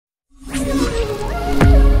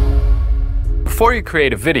Before you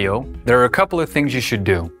create a video, there are a couple of things you should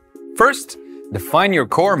do. First, define your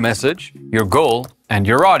core message, your goal, and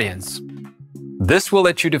your audience. This will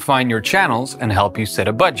let you define your channels and help you set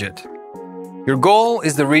a budget. Your goal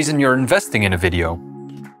is the reason you're investing in a video.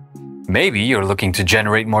 Maybe you're looking to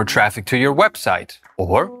generate more traffic to your website,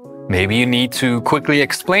 or maybe you need to quickly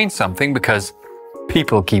explain something because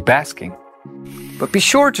people keep asking. But be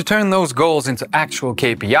sure to turn those goals into actual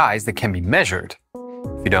KPIs that can be measured.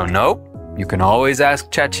 If you don't know, you can always ask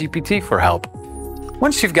ChatGPT for help.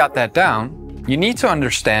 Once you've got that down, you need to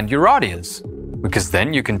understand your audience, because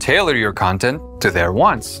then you can tailor your content to their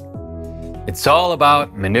wants. It's all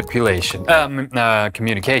about communication.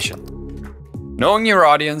 Knowing your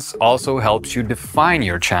audience also helps you define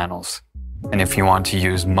your channels. And if you want to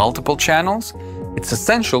use multiple channels, it's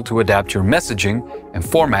essential to adapt your messaging and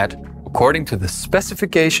format according to the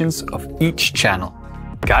specifications of each channel.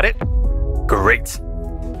 Got it? Great!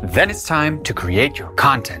 Then it's time to create your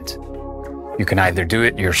content. You can either do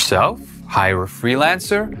it yourself, hire a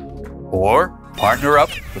freelancer, or partner up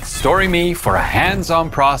with StoryMe for a hands-on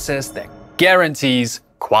process that guarantees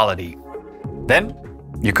quality. Then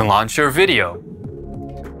you can launch your video.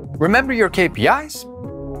 Remember your KPIs?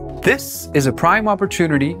 This is a prime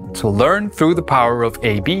opportunity to learn through the power of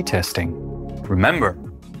A/B testing. Remember,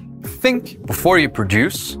 think before you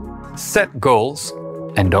produce, set goals,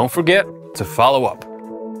 and don't forget to follow up.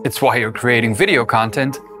 It's why you're creating video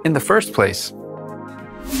content in the first place.